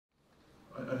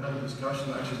I had a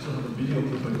discussion, I actually still have a video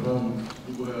clip at home,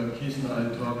 where Kees and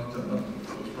I talked, it was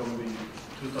probably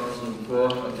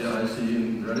 2004 at the IC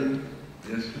in Reading.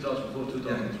 Yes, 2004,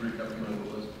 2003, I can't remember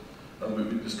what it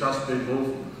was. We discussed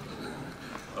Beethoven.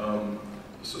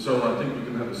 So I think we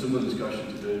can have a similar discussion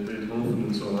today, Beethoven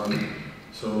and so on.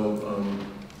 So,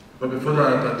 but before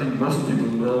that, I think most people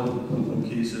know who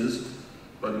Kees is.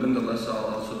 But nonetheless,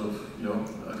 I'll sort of,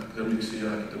 academics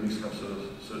have sort of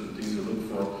certain things to look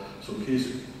for. So Kees,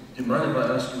 do you mind if I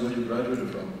ask you where you graduated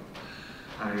from?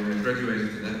 I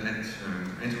graduated at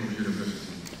Eindhoven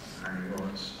University. I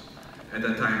was at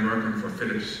that time working for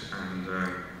Philips, and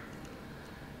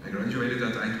I graduated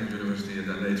at Eindhoven University, and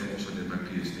then later also did my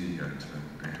PhD at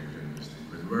Eindhoven University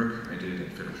with work I did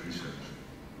at Philips Research.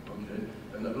 Okay,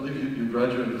 and I believe you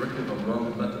graduated, correct me if I'm wrong,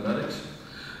 in mathematics?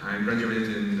 I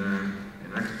graduated in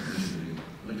electrical engineering.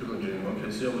 Electrical engineering, okay,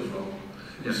 see I was wrong.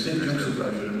 Yes, St. Joseph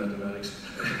graduated in mathematics.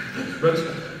 But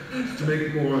to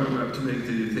make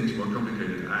the things more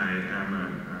complicated, I am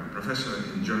a professor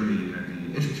in Germany at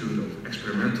the Institute of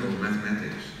Experimental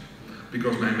Mathematics,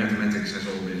 because my mathematics has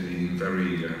always been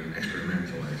very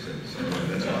experimental, I said. So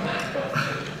that's why.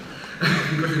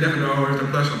 Because you never know if the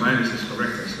plus or minus is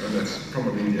correct, so that's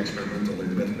probably the experimental in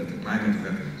the mathematics, my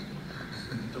mathematics.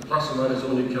 The plus or minus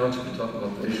only counts if you talk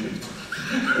about ratios.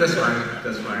 That's right.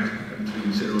 And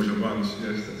between zeros and ones,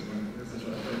 yes, that's right. That's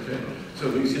right, okay.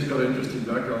 So he's got an interesting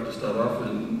background to start off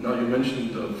with. Now you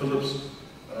mentioned Philips.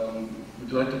 Would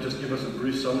you like to just give us a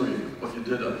brief summary of what you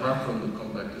did apart from the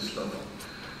compact disc stuff?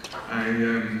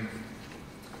 I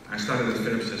started at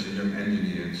Philips as a young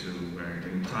engineer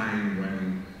in a time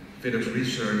when Philips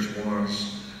Research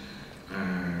was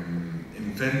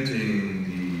inventing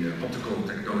the optical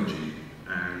technology,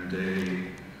 and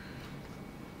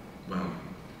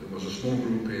there was a small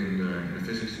group in the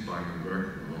physics department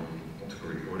working on optical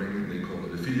recording. They called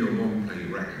it a video long play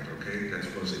record. Okay, that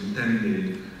was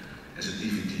intended as a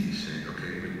DVD set.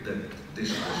 Okay, but that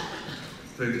disc was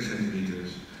 30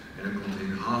 centimeters and it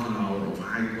contained half an hour of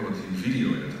high quality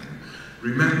video at the time.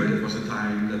 Remember, it was a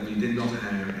time that we did not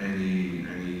have any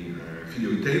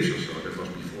videotapes or so. That was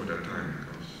before that time,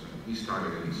 because we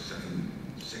started in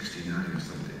 1969 or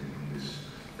something on this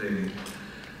thing.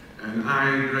 And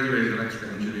I graduated electrical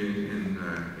engineering in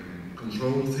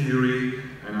control theory,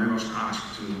 and I was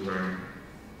asked to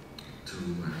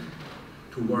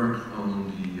work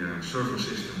on the servo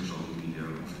systems of the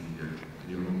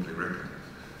long play record.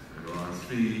 And there are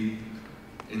three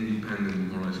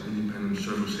more or less independent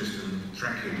servo systems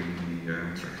tracking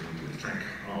the track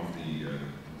of the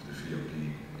VLP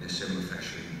in a similar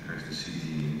fashion as the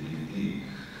CD and DVD.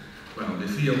 Well, the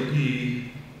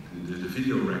VLP, the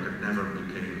video record, never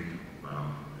became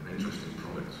an interesting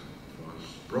product. It was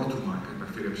brought to market by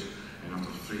Philips, and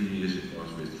after 3 years it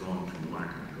was withdrawn from the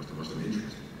market because there was no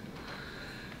interest in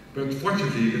it. But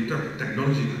fortunately, the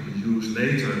technology could be used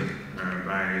later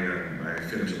by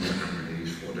Philips and other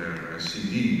companies for their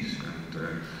CDs, and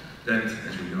that,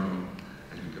 as we know,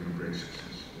 has become a great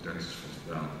success. That's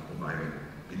what I will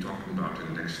be talking about in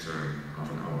the next half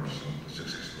an hour or so, the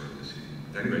success story of the CD.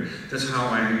 But anyway, that's how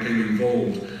I became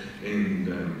involved in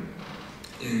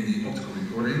the optical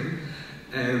recording.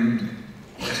 And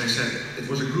as I said, it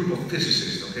was a group of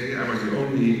physicists, okay? I was the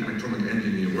only electronic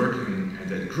engineer working at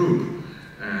that group.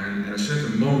 And at a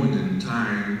certain moment in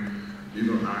time, we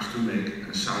were asked to make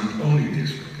a sound-only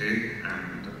disc, okay?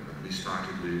 And we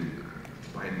started with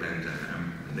wideband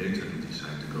FM, and later we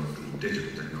decided to go to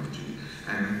digital technology.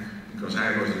 And because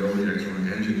I was the only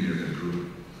electronic engineer in that group,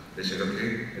 they said,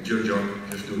 okay, it's your job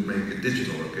just to make it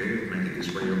digital, okay? Make it this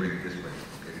way or make it this way,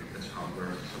 okay? That's how it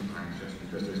works sometimes, just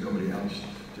because there's nobody else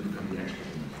to become the expert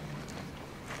in it.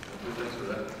 Thanks for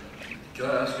that. Can I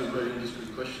ask you a very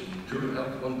indiscreet question? Do you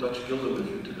have one Dutch guilder with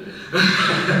you today?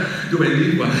 Do I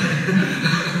need one?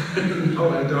 No,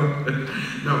 I don't.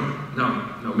 No.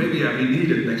 Maybe I may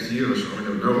need it next year or so, I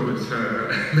don't know, but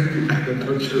maybe I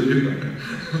can show you.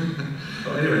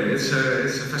 Anyway, it's a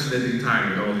fascinating time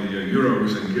with all the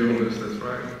euros and guilders, that's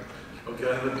right. Okay,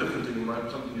 I have a different thing in mind,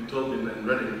 something you told me in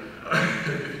Reading.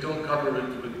 If you don't cover it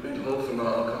with Beethoven,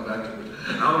 I'll come back to it.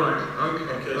 All right,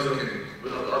 okay. So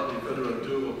without any further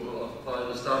ado, I'll apply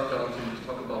the start count and just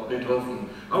talk about Beethoven.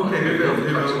 Okay, maybe a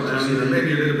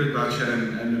little bit about Shannon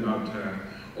and about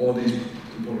all these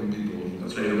important people that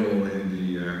play a role in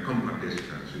the compact disc,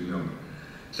 as you know.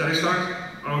 Shall I start?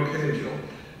 Okay, sure.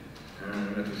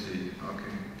 Let us see.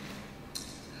 Okay.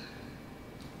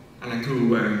 I'd like to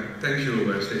thank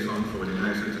you, Stefan, for the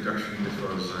nice introduction. This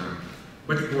was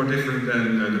much more different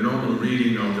than the normal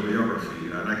reading of the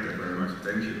biography. I like that very much.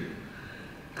 Thank you.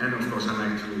 And of course, I'd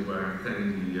like to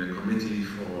thank the committee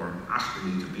for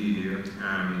asking me to be here.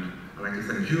 And I'd like to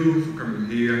thank you for coming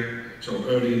here so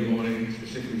early in the morning,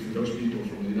 specifically for those people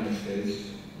from the United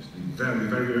States. It's very,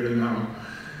 very early now.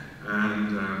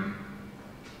 And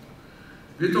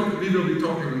we will be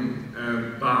talking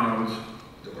about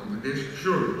the competition,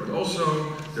 sure, but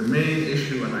also the main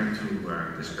issue I'd like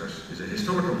to discuss is a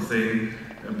historical thing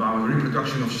about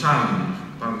reproduction of sound,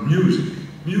 about music.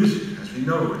 Music, as we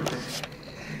know it, has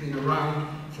been around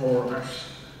for us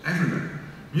everywhere.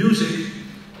 Music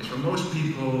is for most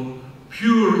people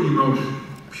pure emotion,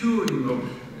 pure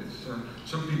emotion. It's,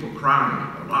 some people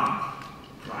cry or laugh,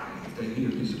 cry if they hear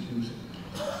a piece of music.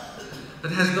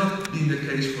 That has not been the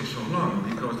case for so long,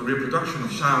 because the reproduction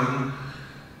of sound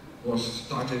was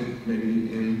started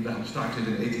maybe in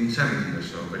 1870 or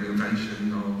so, by the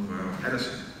invention of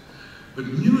Edison. But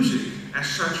music, as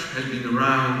such, has been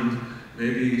around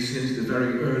maybe since the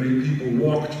very early people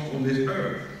walked on this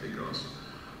earth, because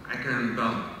I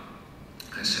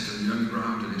sat in the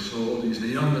underground and I saw all these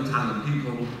Neanderthal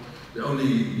people. The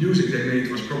only music they made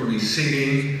was probably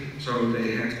singing, so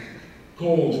they had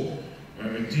called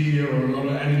a deer or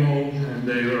another animal, and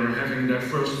they were having their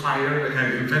first fire. They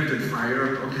had invented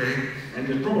fire, okay, and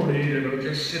they were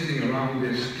just sitting around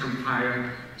this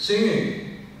campfire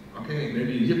singing, okay,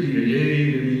 maybe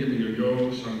yippee-yay, maybe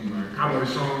yippee-yo-yo, some cowboy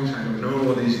songs. I don't know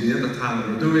what these Neanderthals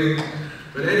were doing,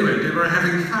 but anyway, they were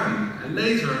having fun. And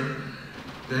later,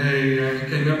 they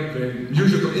came up with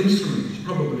musical instruments,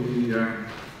 probably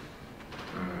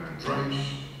drums,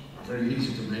 are very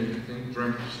easy to make, I think,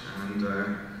 drums, and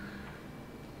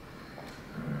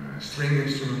string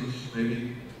instruments,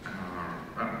 maybe.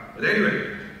 But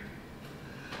anyway,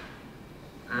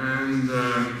 and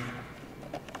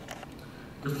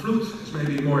the flute is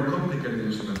maybe a more complicated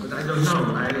instrument, but I don't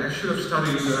know. I should have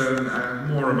studied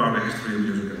more about the history of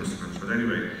musical instruments. But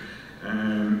anyway,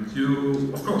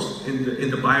 you, of course, in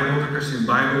the Bible, the Christian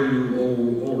Bible, you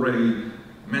all already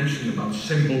mentioned about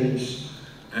cymbals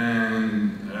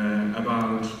and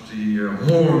about the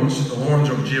horns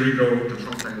of Jericho, the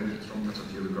trumpets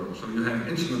of Jericho. So you have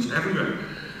instruments everywhere.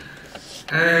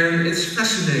 And it's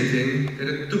fascinating that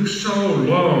it took so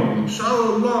long,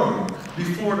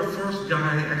 before the first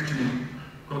guy actually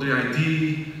got the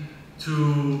idea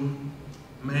to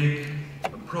make a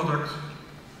product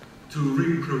to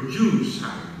reproduce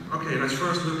sound. Okay, let's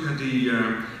first look at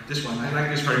this one. I like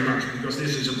this very much because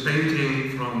this is a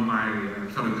painting from my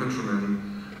fellow countryman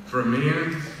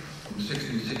Vermeer from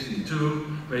 1662,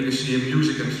 where you see a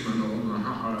music instrument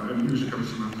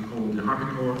called the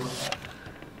harpsichord.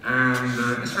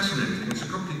 And it's fascinating. It's a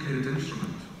complicated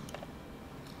instrument.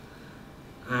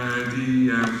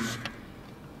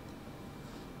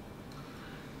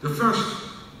 The first.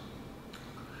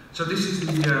 So this is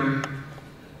the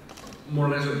more or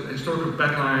less a historical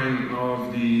backline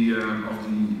of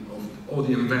all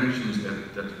the inventions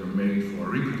that were made for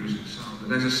reproducing sound.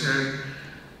 And as I said,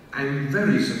 I'm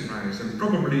very surprised, and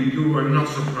probably you were not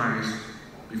surprised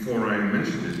before I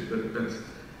mentioned it, but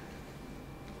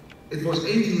it was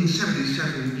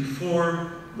 1877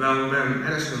 before, when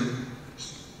Edison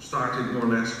started more or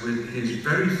less with his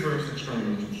very first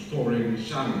experiment of storing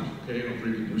sound, okay, of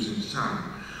reproducing sound.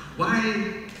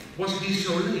 Why was he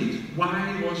so late?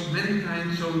 Why was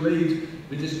mankind so late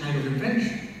with this kind of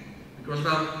invention? Because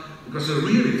a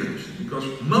real invention, because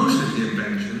most of the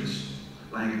inventions,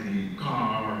 like the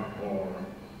car or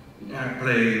the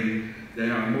airplane, they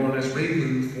are more or less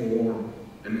waiting for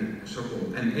a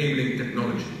so-called enabling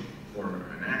technology. For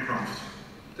an aircraft,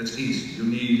 that's easy. You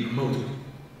need a motor,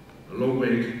 a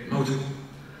low-weight motor.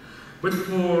 But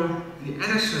for the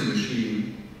Edison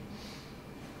machine,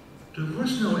 there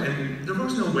was no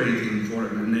waiting for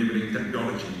an enabling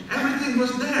technology. Everything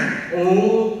was there.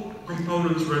 All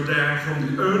components were there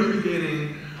from the early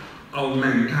beginning of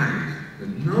mankind. But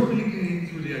nobody came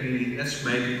to the idea, let's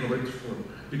make a product for,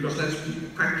 because let's be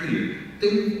quite clear,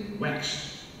 think wax.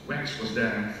 Wax was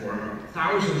there for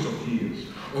thousands of years.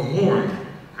 A horn,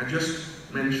 I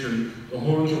just mentioned the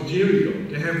horns of Jericho.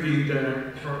 They have been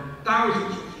there for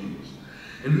thousands of years.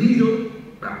 A needle,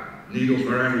 well, needles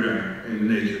were everywhere in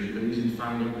nature. You can easily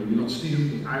find them, maybe not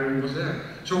steel, but iron was there.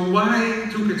 So why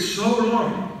took it so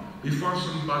long before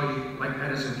somebody like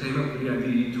Edison came up with the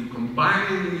idea to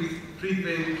combine these three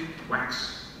things,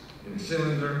 wax in a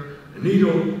cylinder, a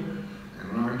needle, and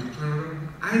an iron to turn around?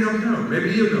 I don't know, maybe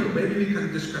you know, maybe we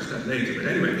can discuss that later, but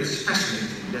anyway, it's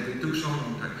fascinating that it took so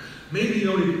long time. Maybe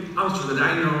the only answer that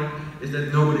I know is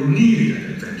that nobody needed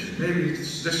an invention. Maybe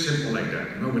it's just simple like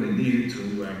that. Nobody needed to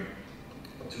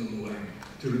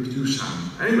reproduce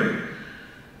sound. Anyway,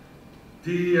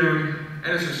 the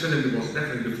Edison cylinder was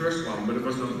definitely the first one, but it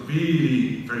was not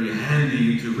really very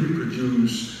handy to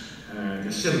reproduce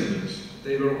the cylinders.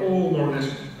 They were all more or less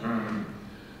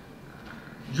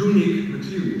unique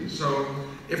materials. So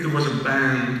if there was a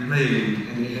band playing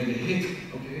and they had a hit,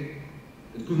 okay,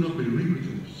 it could not be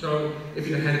reproduced. So if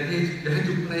you had a hit, you had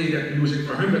to play that music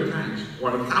for 100 times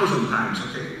or 1,000 times,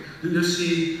 okay? Do you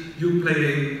see you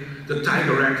playing the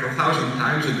Tiger Act for 1,000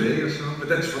 times a day or so? But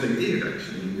that's what they did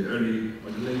actually in the early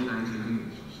or the late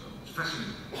 1900s or so. It's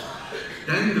fascinating.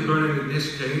 Then the burning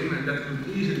disc came and that could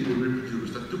easily be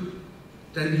reproduced. That took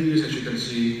 10 years, as you can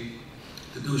see,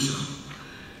 to do so.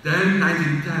 Then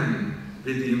 1910,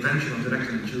 with the invention of the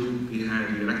electron tube, we had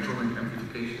the electronic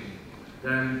amplification.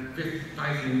 Then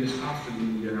 5 years after the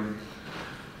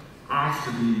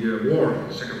war,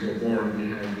 the Second World War, we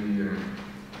had the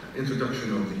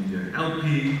introduction of the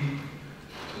LP.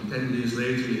 And 10 years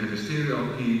later, we had the stereo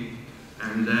LP.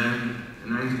 And then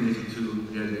in 1982,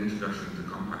 we had the introduction of the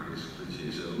compact disc, which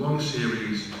is a long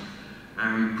series.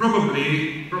 And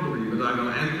probably, but I will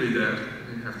end with that if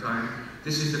we have time.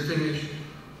 This is the finish.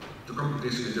 The compact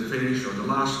disc is the finish or the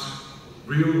last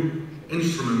real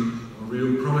instrument or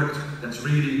real product that's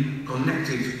really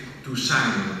connected to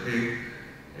sound. Okay?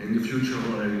 In the future,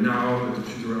 already now, but the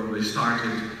future already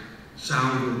started,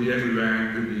 sound will be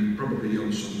everywhere, will be probably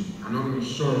on some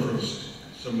anonymous servers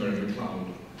somewhere in the cloud.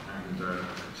 And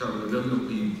so there will not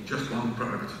be just one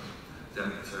product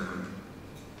that,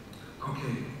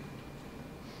 okay.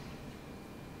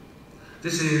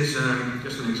 This is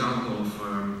just an example of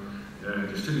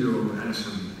the studio of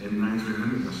Edison in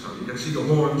 1900 or so. You can see the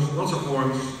horns, lots of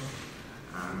horns.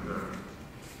 And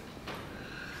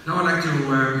now I'd like to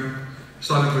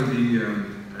start with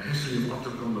the history of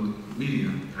optical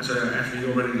media. As we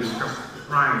already discussed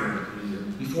prior,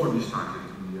 before we started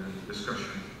the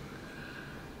discussion.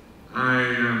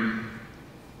 I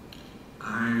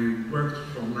worked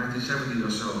from 1970 or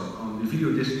so on the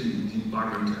video disc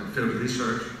department at Philips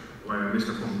Research, where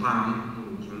Mr.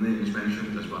 Pompaan, whose name is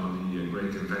mentioned as one of the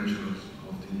great inventions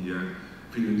of the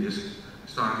video disc,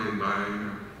 started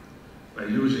by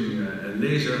using a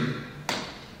laser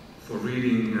for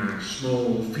reading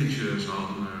small features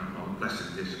on a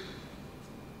plastic disc.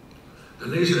 The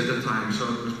laser at that time, so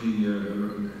it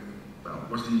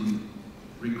was the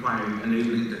required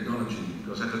enabling technology,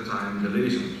 because at the time the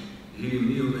lasers,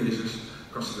 helium-neon lasers,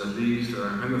 costed at least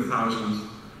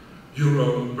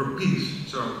 €100,000 per piece.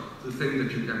 So to think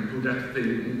that you can put that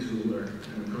thing into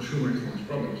consumer electronics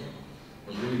products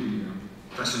was really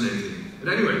fascinating.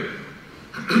 But anyway,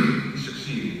 he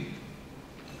succeeded.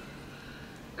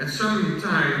 At some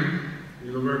time, we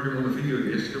were working on a video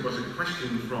disc, there was a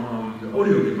question from the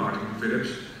audio department of Philips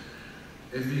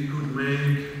if we could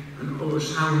make a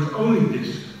sound-only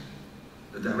disc.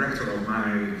 The director of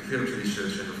my Philips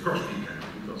research said, of course we can,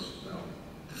 because, well,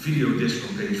 the video disc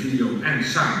contains video and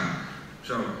sound.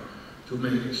 So, to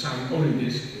make a sound-only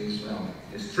disc is, well,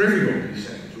 it's trivial, he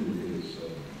said, it truly is.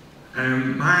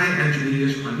 And my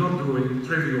engineers are not doing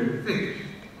trivial things.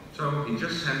 So he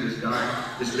just sent this guy,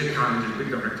 this big guy, this big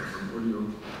director from audio,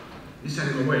 he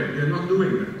sent him away. We are not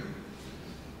doing that.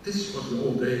 This was the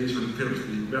old days when Philips,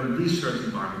 the research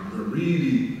department, were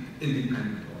really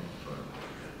independent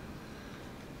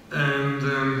of.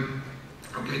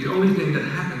 Okay, the only thing that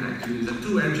happened actually is that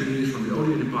 2 engineers from the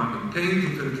audio department came to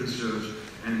Philips Research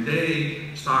and they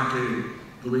started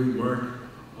doing work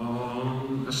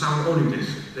on a sound-only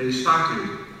disc. They started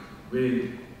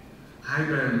with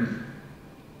high-band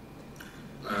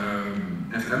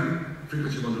FM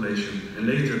frequency modulation, and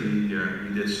later we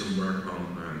did some work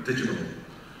on digital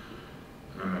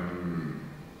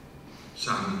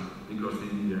sound, because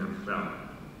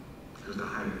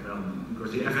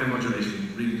because the FM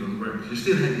modulation really don't work. You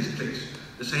still had these clicks,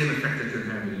 the same effect that you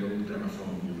have in the old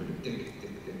gramophone. You would tick,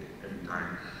 tick, tick every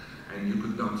time, and you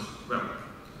could not. Well,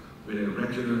 with a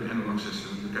regular analog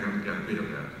system, you cannot get rid of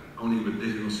that. Only with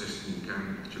digital system you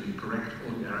can actually correct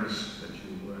all the errors that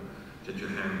you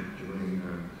have during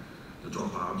the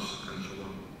dropouts and so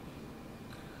on.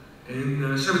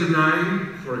 In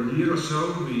 '79, for a year or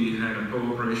so, we had a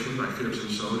cooperation by Philips and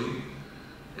Sony.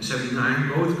 In '79,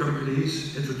 both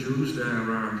companies introduced their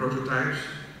prototypes,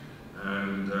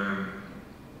 and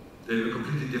they were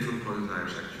completely different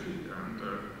prototypes actually. And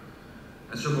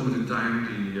at some moment in time,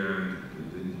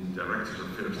 the directors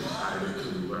of Philips decided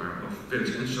to, of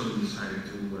Philips and Sony decided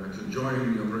to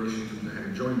join the operation, to have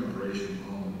a joint operation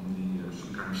on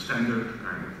some kind of standard,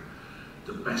 kind of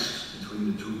the best between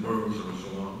the 2 worlds and so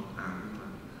on. And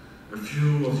a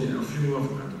few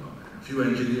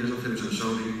engineers of Philips and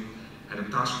Sony had a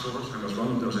task force. I was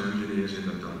one of those engineers in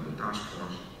the task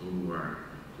force who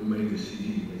who made the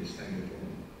CD, made the standard one,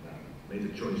 made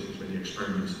the choices, made the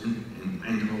experiments in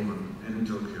Eindhoven and in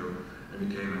Tokyo, and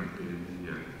we came up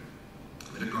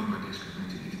with a compact disc in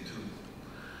 1982.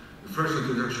 The first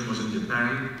introduction was in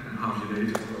Japan, and half a year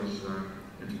later it was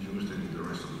introduced into the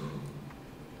rest of the world.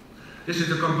 This is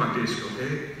the compact disc,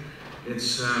 okay?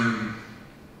 It's a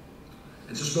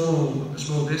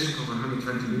small disc of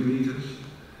 120 millimeters,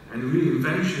 and the real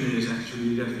invention is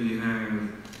actually that we have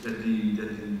that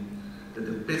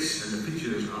the bits and the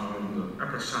features are on the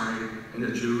upper side, and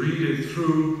that you read it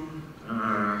through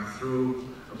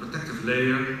a protective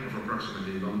layer of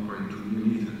approximately 1.2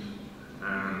 millimeters,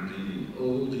 and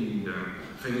all the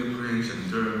fingerprints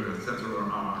and dirt, etc.,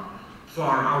 are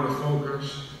far out of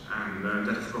focus, and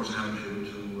that of course helps you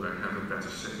to have a better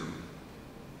signal.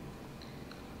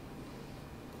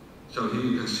 So here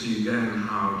you can see again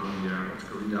how the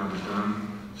optical readout is done.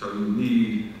 So you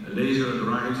need a laser at the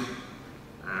right,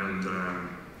 and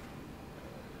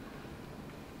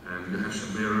you have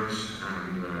some mirrors,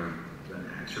 and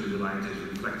actually the light is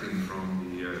reflecting from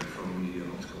the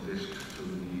optical disc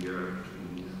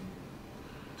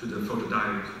to the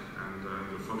photodiode, and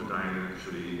the photodiode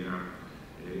actually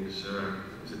is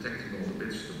detecting all the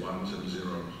bits, the ones and the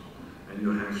zeros, and you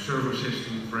have servo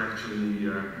system for actually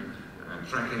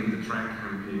tracking the track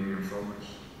and being in focus.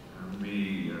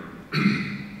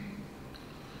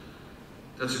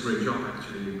 That's a great job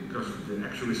actually, because the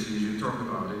accuracies you talk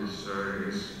about is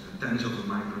tens of the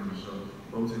microns, so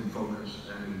both in focus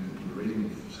and in the reading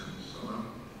of sense.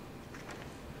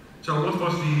 So what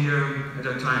was at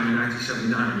that time in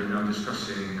 1979, we're now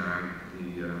discussing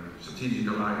the strategic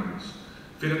alliance.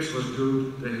 Philips was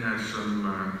good, they had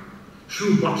some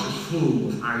shoe boxes full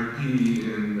of IP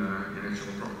in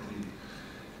intellectual property.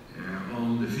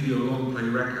 On the video long play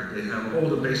record, they have all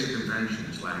the basic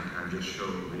inventions, like I just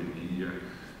showed with the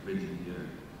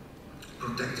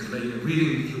protective layer,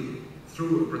 reading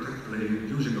through a protective layer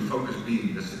using a focus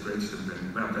beam. That's the greatest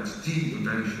invention. Well, that's the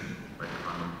invention by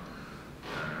far.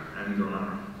 And there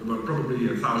were probably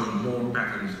 1,000 more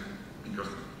patents because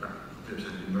Philips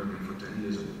had been working for 10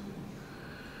 years.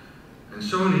 And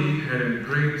Sony had a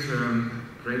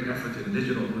great effort in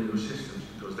digital audio systems,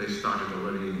 because they started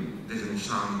already in digital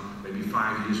sound maybe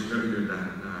 5 years earlier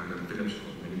than Philips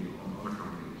or maybe other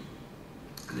companies.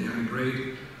 And they had a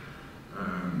great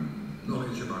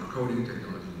knowledge about coding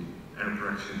technology, error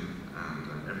correction,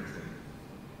 and everything.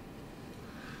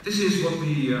 This is what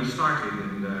we started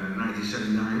in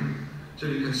 1979. So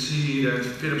you can see that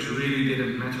Philips really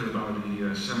didn't matter about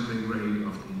the sampling rate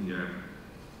of the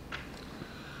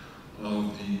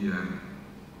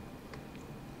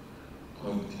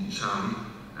sound.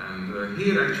 And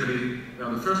here actually,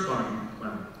 well, the first part,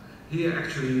 well, here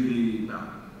actually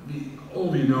all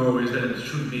we know is that it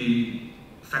should be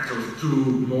a factor of 2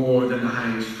 more than the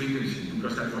highest frequency,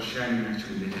 because that was Shannon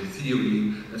actually the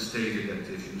theory that stated that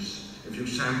if you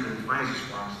sample twice as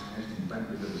fast as the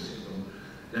bandwidth of the signal,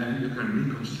 then you can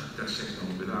reconstruct that signal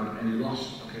without any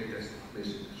loss. Okay, that's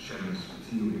basically Shannon's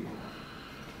theory,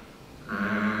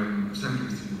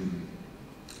 sampling theory.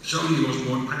 Sony was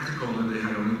more practical, and they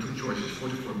had only 2 choices,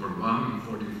 44.1 and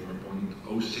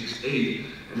 44.068,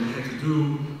 and they had to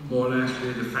do more or less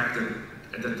with the fact that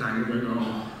at that time there were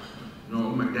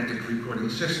no magnetic recording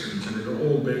systems, and they were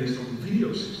all based on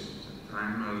video systems at the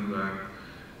time,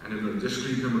 and there were a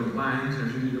discrete number of lines, and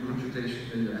if you do your computation,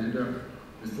 then you end up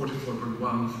with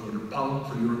 44.1 for the PAL,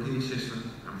 for the European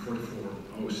system, and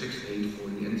 44.068 for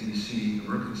the NTC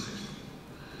American system.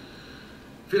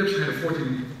 Philips had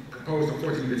proposed a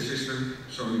 14-bit system,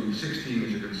 Sony 16,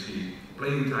 as you can see,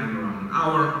 playing time around an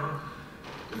hour.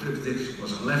 The Philips disc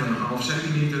was 11.5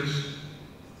 centimeters.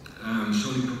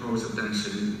 Sony proposed a 10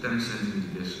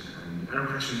 centimeter disc, and error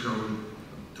correction code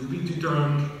to be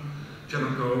determined,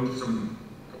 channel code, some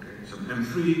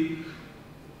M3,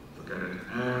 forget it,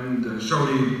 and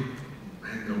Sony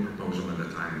had no proposal at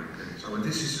that time. Okay, so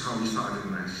this is how we started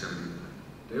in 1979.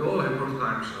 They all had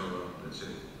prototypes, so that's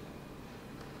it.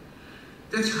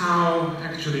 That's how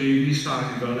actually we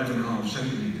started with 11.5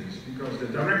 centimeters, because the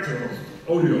director of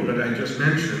audio that I just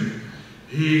mentioned,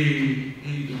 he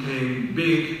became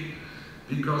big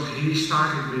because he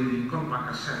started with the compact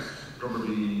cassette.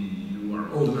 Probably you are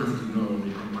old enough to know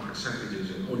the compact cassette, which is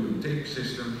an audio tape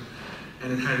system,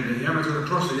 and it had a diameter,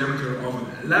 across the diameter of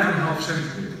 11.5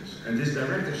 centimeters. And this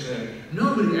director said,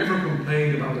 nobody ever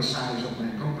complained about the size of my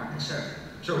compact cassette,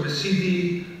 so the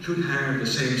CD should have the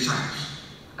same size.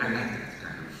 I like that.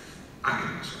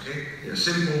 Arguments, okay? They're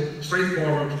simple,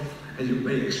 straightforward, and you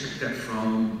may expect that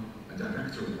from a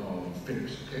director of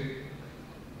Philips, okay?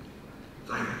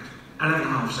 Direct.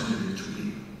 11.5 centimeters should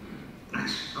be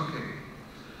nice, okay.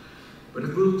 But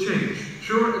it will change.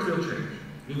 Sure, it will change.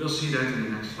 We will see that in the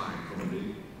next slide,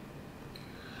 probably.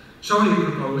 Sony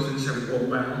proposed in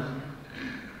 7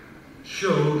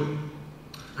 showed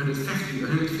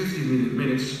 150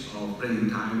 minutes of playing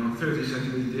time on 30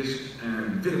 centimeter disc,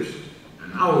 and Philips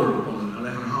an hour on an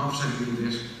 11.5 centimeter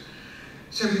disc.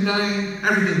 79,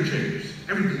 everything changed.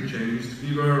 Everything changed.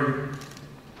 We were,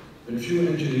 with a few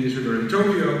engineers, we were in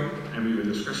Tokyo, and we were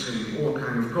discussing all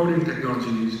kinds of coding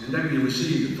technologies, and then we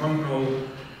received a phone call.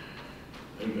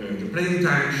 The playing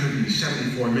time should be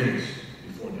 74 minutes.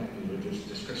 Before that, we were just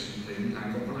discussing playing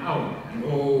time of an hour, and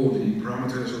all the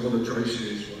parameters, all the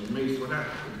choices were made for that.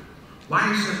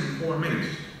 Why 74 minutes?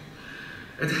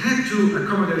 It had to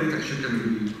accommodate, as you can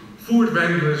read,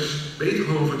 Furtwängler's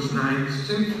Beethoven's Ninth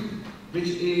Symphony, which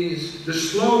is the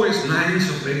slowest ninth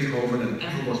of Beethoven that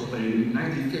ever was played in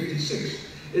 1956.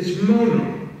 It's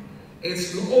mono.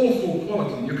 It's an awful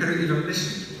quality. You cannot even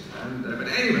listen to it. But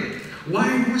anyway,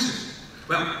 why was it?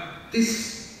 Well,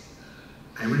 this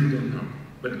I really don't know,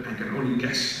 but I can only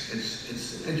guess.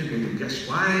 It's an educated guess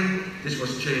why this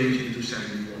was changed into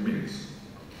 74 minutes.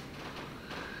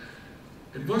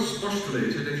 It was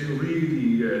postulated, if you read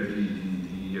the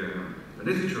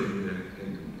literature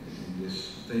in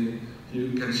this thing,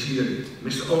 you can see that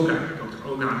Mr. Oga, Dr.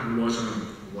 Oga, who was a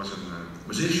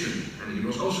musician, and he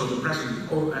was also the president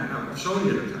of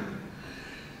Sony at the time.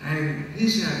 And he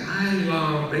said, I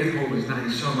love Beethoven's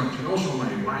Ninth so much, and also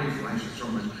my wife likes it so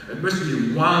much. It must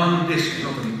be one disc,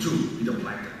 not only two. We don't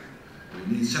like that.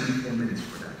 We need 74 minutes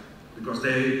for that. Because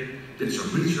they did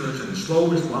some research, and the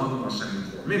slowest one was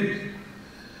 74 minutes.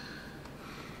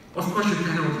 Of course, you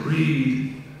cannot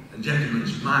read a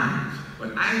gentleman's mind,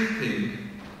 but I think,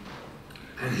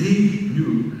 and he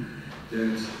knew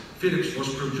that Philips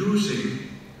was producing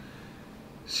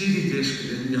CD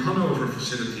discs in the Hanover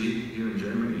facility here in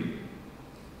Germany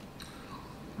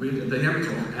with a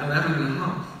diameter of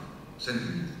 11.5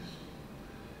 centimeters.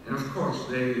 And of course,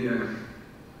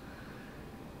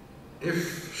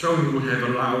 if Sony would have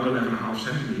allowed 11.5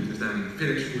 centimeters, then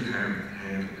Philips would have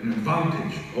had an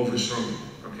advantage over Sony.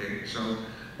 Okay, so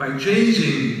by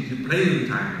changing the playing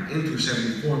time into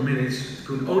 74 minutes, it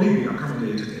could only be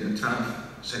accommodated in a 12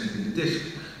 centimeter disc.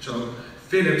 So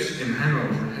Philips in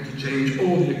Hanover had to change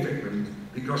all the equipment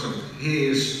because of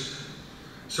his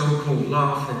so-called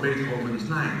love for Beethoven's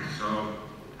Ninth. So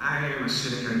I am a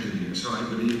cynic engineer, so I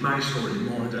believe my story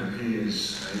more than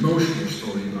his emotional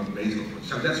story about Beethoven.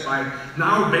 So that's why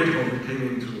now Beethoven came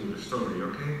into the story,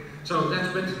 okay? So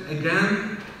that's, but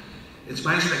again, it's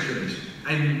my speculation.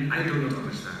 I do not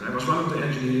understand. I was one of the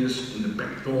engineers in the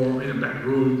back door, in the back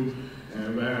room,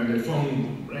 where the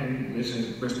phone rang.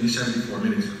 It must be 74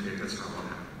 minutes. Okay, that's how it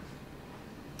happened.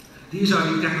 These are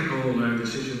the technical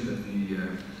decisions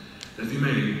that we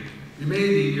made. We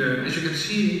made the, as you can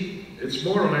see, it's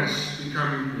more or less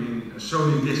becoming a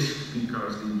Sony disc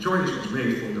because the choice was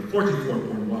made for the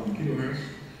 44.1 kilohertz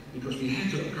because we had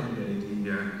to accommodate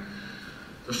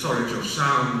the storage of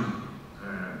sound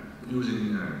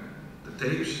using the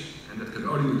tapes, and that could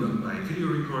only be done by a video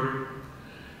recorder.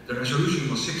 The resolution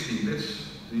was 16 bits.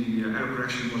 The error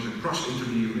correction was a cross into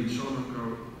the read-solver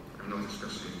code. I'm not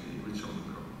discussing the read-solver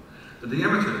code. The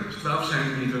diameter was 12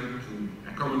 centimeters to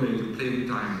accommodate the playing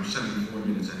time of 74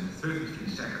 minutes and 33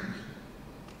 seconds.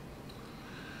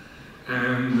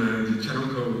 And the channel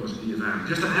code was EFM.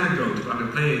 Just an anecdote about the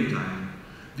playing time.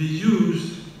 We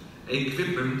used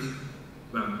equipment,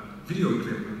 video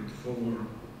equipment,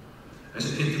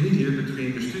 as an intermediate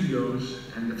between the studios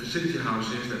and the facility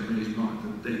houses that made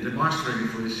the mastering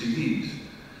for the CDs.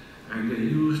 And they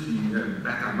used the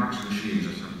Beta Max machines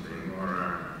or something,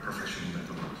 or professional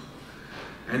Beta Max.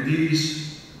 And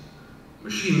these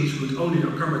machines could only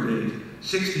accommodate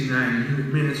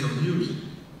 69 minutes of music.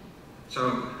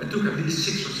 So it took at least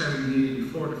 6 or 7 years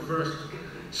before the first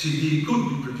CD could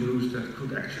be produced that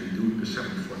could actually do the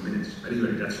 74 minutes.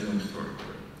 Anyway, that's a long story.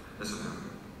 That's another.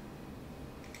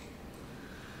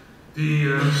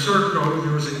 The third code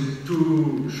using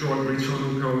 2 short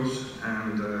read-solver codes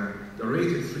and the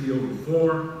rated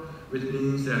 3/4, which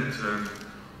means that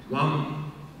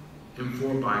 1 in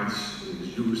 4 bytes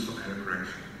is used for error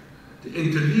correction. The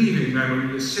interleaving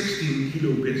memory is 16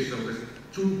 kilobits, so it's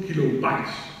 2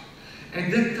 kilobytes.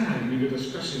 At that time, we were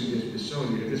discussing this with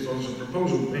Sony. This was a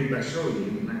proposal made by Sony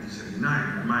in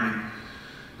 1979. And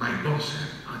my boss said,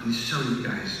 are these Sony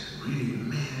guys really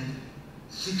mad?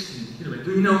 16 kilobytes.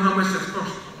 Do you know how much that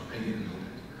cost? I didn't know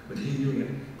that, but he knew that.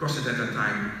 It costed at that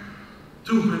time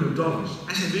 $200.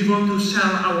 I said, we want to sell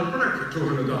our product for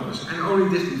 $200, and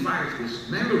only this device, this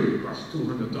memory, costs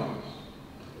 $200.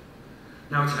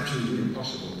 Now it's absolutely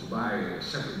impossible to buy a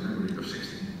separate memory of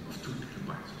 2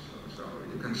 kilobytes or so.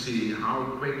 You can see how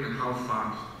quick and how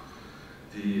fast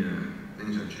the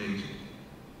things are changing.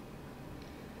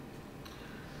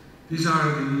 These are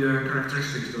the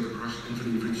characteristics of the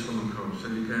cross-interleaved Solomon code. So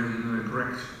you can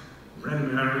correct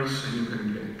random errors, and you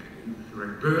can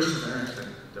correct bursts of errors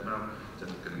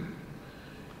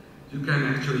you can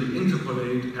actually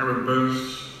interpolate error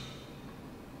bursts,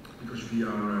 because we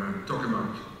are talking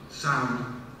about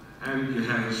sound, and you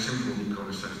have a simple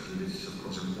decoder strategy, which is of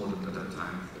course important at that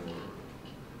time for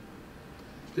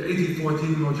the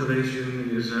 1814 modulation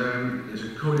is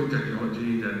a coding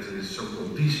technology that is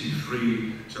so-called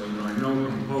DC-free, so there are no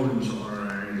components or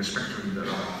in the spectrum that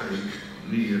are very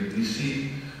near DC,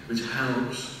 which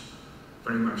helps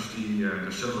very much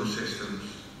the servo systems,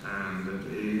 and it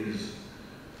is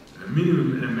a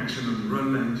minimum and a maximum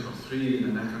run length of 3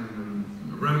 and a half,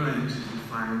 and run length is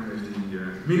defined as the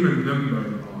minimum number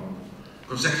of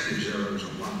consecutive zeros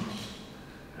or ones,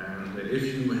 and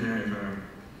if you have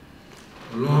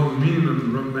a long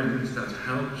minimum run length, that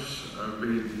helps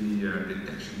with the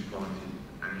detection quality,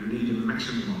 and you need a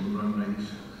maximum on the run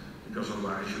length, because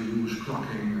otherwise you lose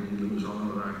clocking and you lose all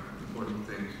other important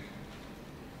things.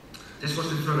 This was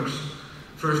developed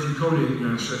first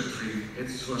decoding circuitry. It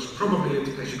was probably,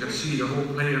 as you can see, the whole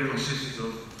player consisted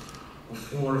of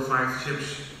 4 or 5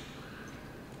 chips.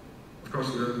 Of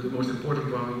course, the most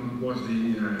important one was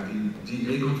the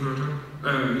DA converter.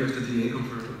 Yes, the DA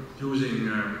converter, using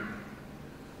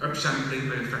upsampling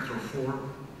by a factor of 4,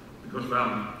 because,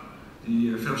 well,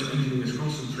 the Philips engine is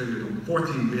concentrated on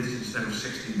 14 bits instead of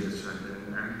 16 bits,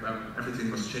 and well, everything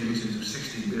was changed into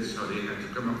 16 bits, so they had to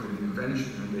come up with an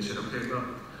invention, and they said, okay, well,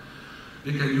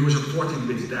 we can use a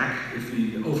 14-bit DAC if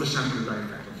we oversample it by a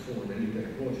factor of 4, then you get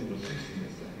a 14 or 16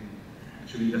 bits DAC.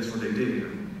 Actually, that's what they did,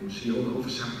 and you see all the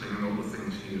oversampling and all the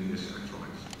things here in this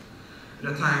electronics. At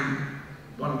that time,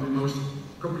 one of the most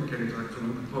complicated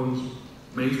electronic components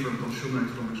made for a consumer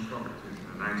electronics product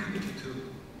in 1982.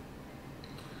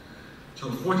 So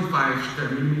 45 square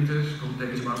millimeters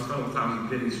contains about 12,000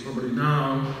 bits. Probably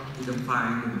now you can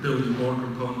find a billion more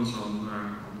components on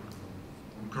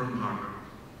current hardware.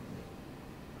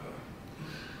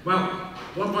 Well,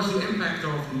 what was the impact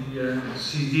of the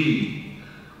CD,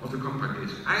 of the compact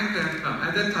disc? At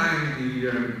that time,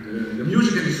 the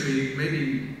music industry,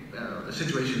 maybe the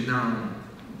situation now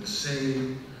the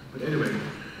same, but anyway,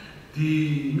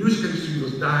 the music industry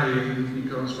was dying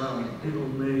because, well, people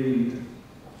made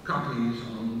copies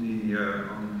on the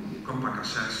compact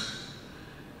cassettes,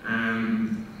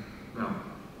 and, well,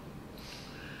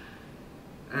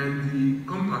 and the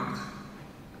compact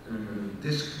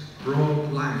disc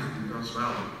brought life because,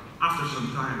 well, after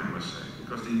some time, I must say,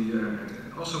 because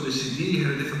also the CD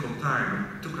had a difficult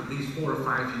time. It took at least 4 or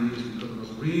 5 years because it was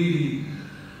really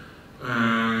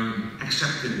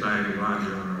accepted by the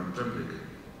larger public.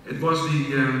 It was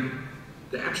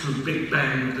the absolute big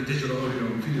bang of the digital audio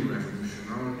and video revolution.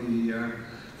 Only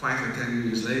 5 or 10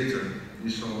 years later, we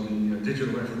saw the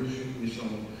digital revolution, we saw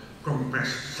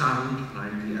compressed sound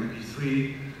like the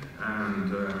MP3,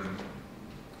 and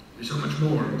so much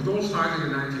more. It all started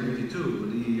in 1982.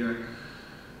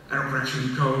 The error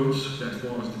correction codes, that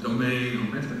was the domain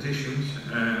of mathematicians,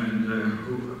 and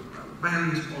who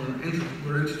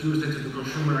were introduced into the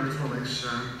consumer electronics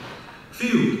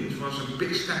field. It was a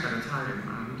big step at a time,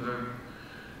 and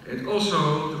it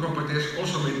also, the compact disc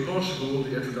also made possible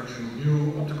the introduction of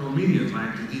new optical media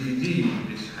like the DVD,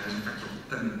 which has a factor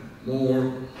of 10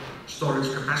 more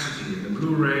storage capacity, and the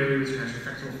Blu-ray, which has a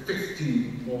factor of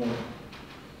 50 more.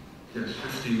 Yes,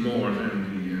 15 more than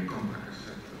the compact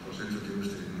cassette that was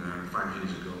introduced in 5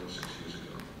 years ago or 6 years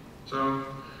ago. So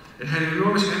it had an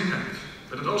enormous impact,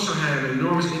 but it also had an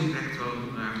enormous impact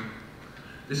on,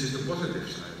 this is the positive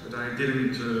side, but I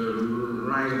didn't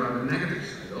write about the negative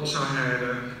side. It also had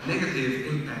a negative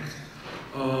impact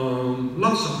on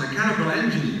lots of mechanical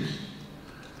engineers,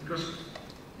 because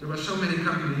there were so many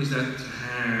companies that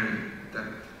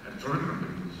electronic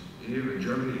companies here in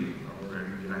Germany or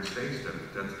in the United States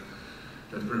that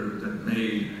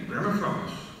made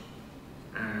gramophones,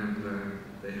 and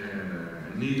they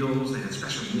had needles, they had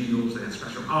special needles, they had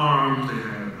special arms, they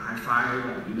had hi-fi,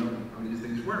 well, you know how these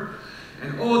things work.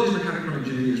 And all these mechanical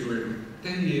engineers were,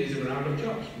 10 years, they were out of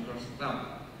jobs because,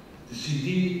 well, the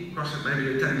CD costed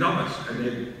maybe $10, and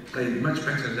they played much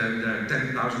better than the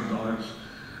 $10,000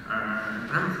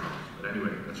 gramophones. But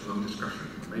anyway, that's a long discussion.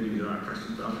 Maybe there are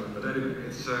questions about that, but anyway,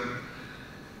 it's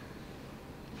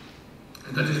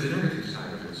and that is the negative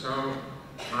side of it. So,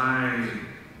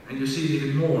 and you see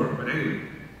even more, but anyway,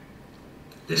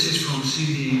 this is from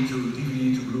CD to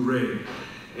DVD to Blu-ray.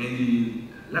 In the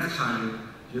left side,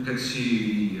 you can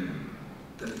see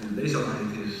that the laser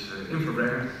light is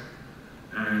infrared,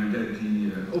 and that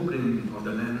the opening of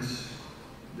the lens,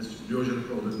 this usually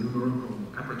called the numerical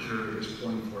aperture, is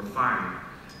 0.45.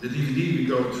 The DVD we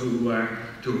go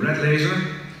to red laser,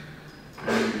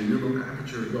 and the numerical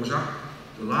aperture goes up.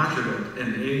 The larger the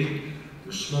NA,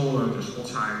 the smaller the spot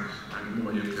size, and the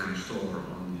more you can store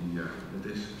on the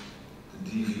disc. The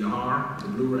DVR, the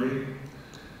Blu-ray,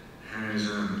 has a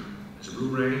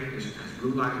Blu-ray, has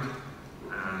blue light,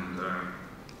 and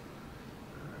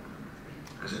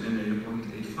has an NA of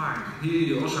 0.85. Here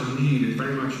you also need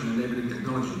very much an enabling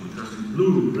technology, because the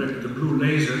blue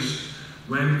lasers,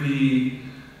 when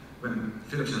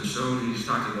Philips and Sony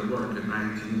started their work in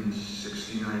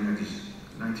 1996,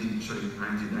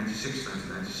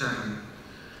 1997,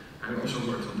 I also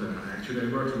worked on that. Actually, I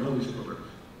worked on all these products.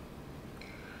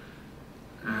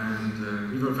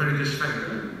 And we were very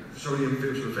dissatisfied, Sony and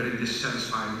Philips were very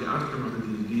dissatisfied with the outcome of the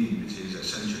DVD, which is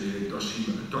essentially a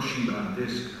Toshiba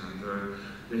disc. And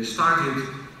they started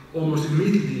almost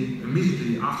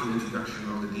immediately after the introduction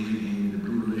of the DVD, the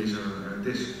blue laser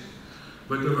disc.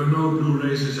 But there were no blue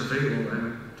lasers available,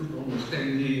 and it took almost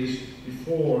 10 years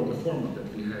before the format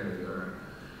that we had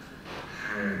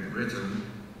written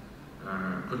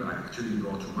could actually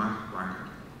go to market.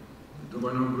 There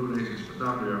were no blue lasers, but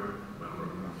now they are well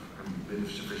enough and with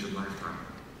sufficient lifetime.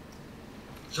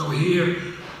 So here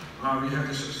we have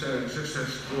the success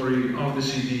story of the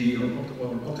CD or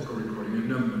optical recording in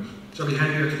numbers. So we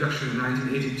had the introduction in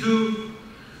 1982.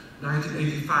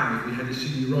 1985, we had the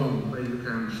CD-ROM, where you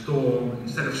can store,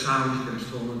 instead of sound, you can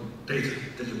store data,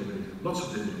 digital data, lots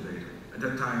of digital data. At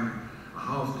that time, a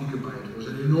half gigabyte was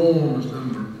an enormous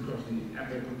number, because the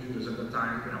Apple computers at that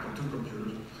time, the Apple II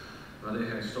computers, well, they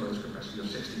had storage capacity of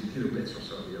 16 kilobits or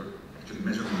so. You're actually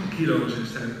measuring in kilos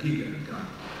instead of giga.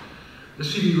 The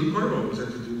CD recorder was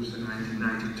introduced in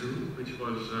 1992, which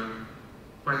was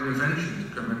quite an invention to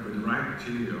come up with the right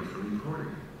material for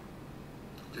recording.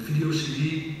 The video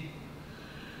CD,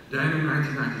 then in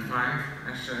 1995,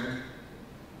 as said,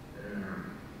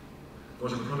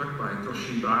 was a product by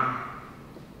Toshiba,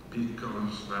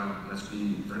 because, well, let's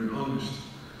be very honest,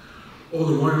 all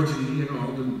the royalty and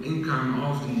all the income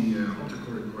of the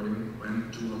optical recording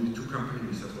went to only two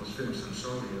companies, that was Philips and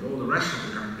Sony, and all the rest of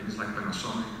the companies, like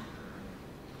Panasonic,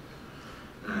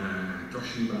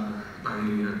 Toshiba, they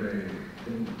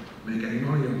didn't make any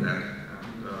money on that.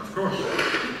 And, of course,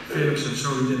 Philips and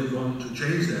Sony didn't want to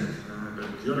change that, but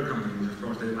the other companies, of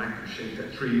course, they like to shake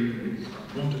that tree, and they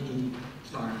wanted to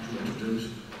start to introduce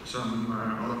some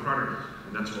other products,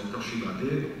 and that's what Toshiba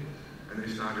did, and they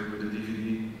started with the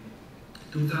DVD.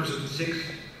 2006,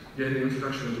 we had the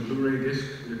introduction of the Blu-ray disc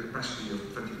with a capacity of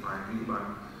 25 gigabyte,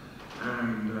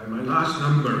 and my last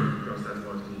number, because that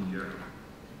was the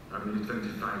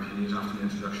 25 years after the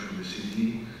introduction of the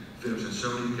CD, Philips and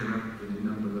Sony came up with the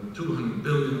number that 200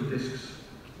 billion discs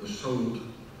were sold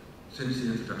since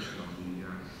the introduction of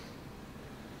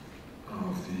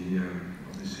the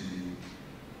CD.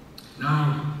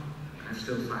 Now, I have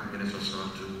still 5 minutes or so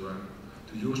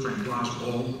to use my glass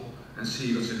ball and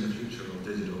see what's in the future of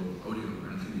digital audio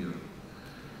and video.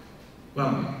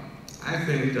 Well, I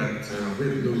think that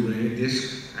with Blu-ray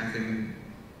disc, I think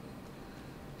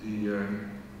the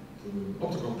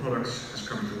optical products has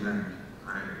come to an end.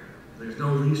 There's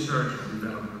no research or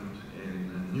development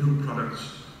in new products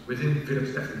within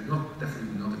Philips, definitely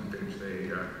not in Philips.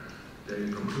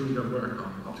 They concluded their work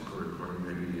on optical recording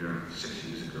maybe 6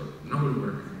 years ago. Nobody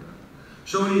working on that.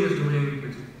 Sony is doing,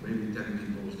 with maybe 10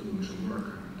 people, is doing some work,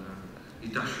 and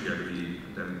Hitachi,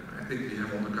 and then I think we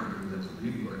have all the companies that are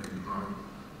really working hard.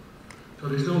 So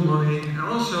there's no money, and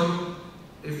also,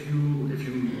 if you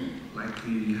like,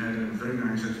 we had a very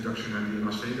nice introduction at the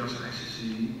Las Vegas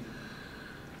ICC,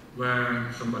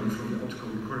 where somebody from the optical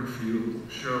recording field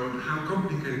showed how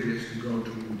complicated it is to go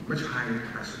to much higher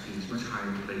capacities, much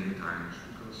higher playing times,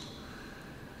 because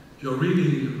you're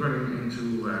really running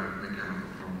into mechanical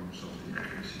problems of the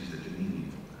accuracies that you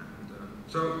need. And,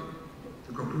 so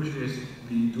the conclusion is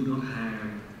we do not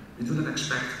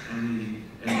expect any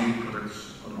new products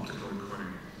on optical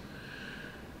recording.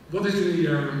 What is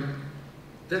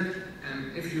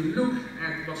and if you look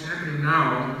at what's happening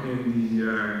now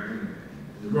in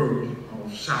the world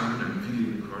of sound and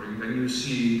video recording, then you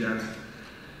see that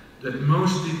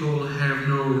most people have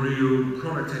no real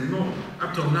product anymore.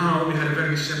 Up till now, we had a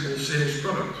very simple sales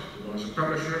product. There was a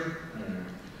publisher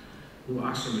who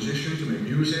asked a musician to make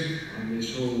music, and they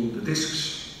sold the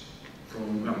discs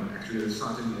from, well, actually it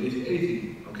started in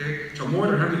 1880, okay? So more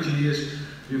than 100 years,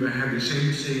 we were having the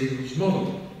same sales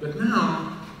model. But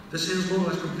now, the sales model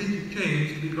has completely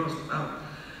changed because, well,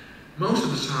 most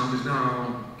of the sound is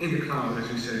now in the cloud,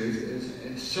 as we say.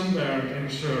 It's somewhere in a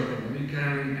server, and we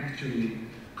can actually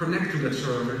connect to that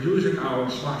server using our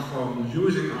smartphones,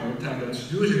 using our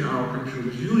tablets, using our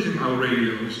computers, using our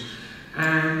radios,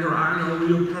 and there are no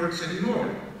real products anymore.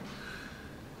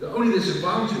 The only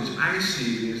disadvantage I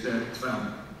see is that,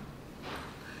 well,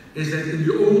 in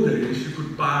the old days you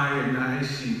could buy a nice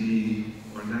CD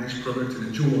or a nice product in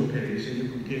a jewel case and you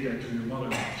could give that to your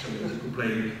mother so that you could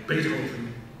play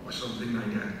Beethoven or something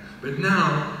like that. But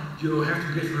now you have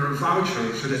to give her a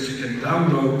voucher so that she can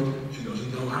download, she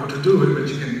doesn't know how to do it, but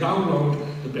she can download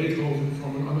the Beethoven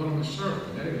from an anonymous server.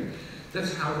 Anyway,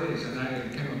 that's how it is and I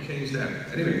cannot change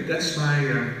that. Anyway, that's my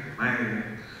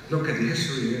look at the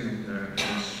history and it's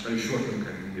a very short look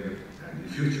at the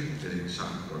future in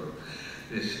some world.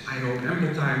 Yes, I hope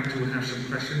ample time to have some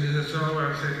questions. Is that so,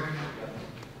 Stefan?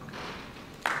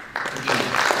 Thank you.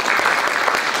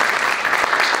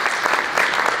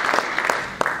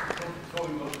 Before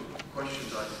we go to questions,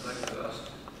 I'd like to ask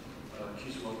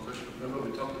Kees one question. Remember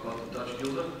we talked about the Dutch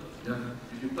Gilder? Yeah.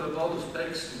 If you put up all the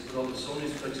specs, you put all the Sony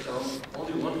specs down,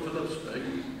 only one Philips spec,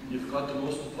 you've got the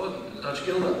most important, the Dutch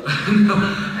Gilder. No,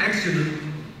 actually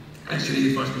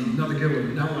it was not a Gilder.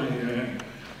 Now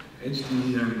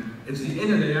it's the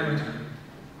inner diameter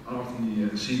of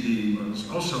the CD was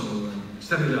also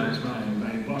stabilized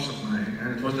by a boss of mine,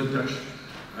 and it was the Dutch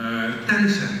 10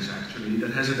 cents actually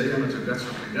that has a diameter. That's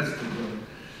okay. That's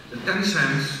the 10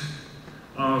 cents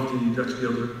of the Dutch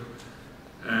Gilder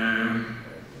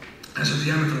has a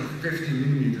diameter of 15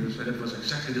 millimeters, and it was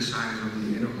exactly the size of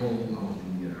the inner hole of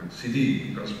the CD.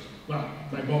 Because, well,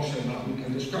 my boss said, well, we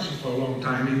can discuss it for a long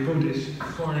time. He put this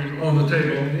coin on the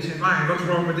table, and he said, why, what's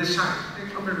wrong with this size? I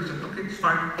said, okay, it's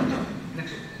fine.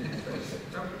 Next page.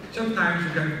 So, sometimes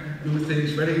you can do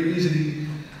things very easily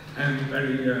and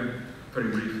very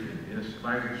briefly. Yes,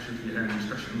 why should we have a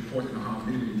discussion of 14.5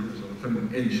 millimeters or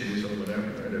 10 inches or whatever?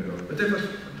 I don't know. But that was,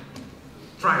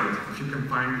 try it. If you can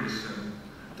find this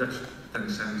Dutch 10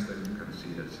 cents, then you can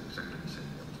see that's exactly the same.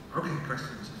 Okay,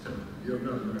 questions? So, you're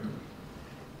not.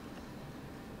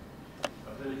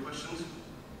 Are there any questions?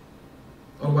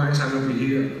 Otherwise, I will be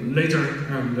here later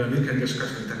and we can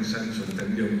discuss the 10 cents or the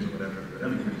 10 guilders or whatever.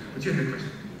 But you have a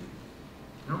question?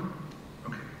 No?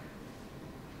 Okay.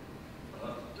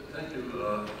 Thank you,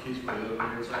 Kees, for your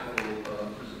very insightful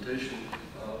presentation.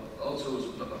 Also,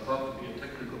 apart from being a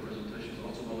technical presentation, it's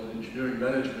also one on engineering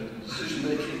management and decision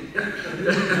making.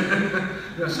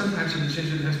 Yeah, sometimes a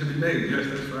decision has to be made. Yes,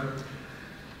 that's right.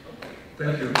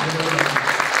 Thank you.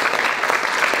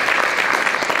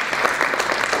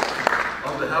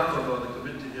 On behalf of the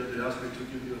committee here, they asked me to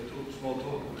give you a small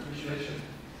talk of appreciation.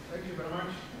 Thank you very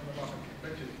much.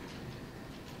 Thank you.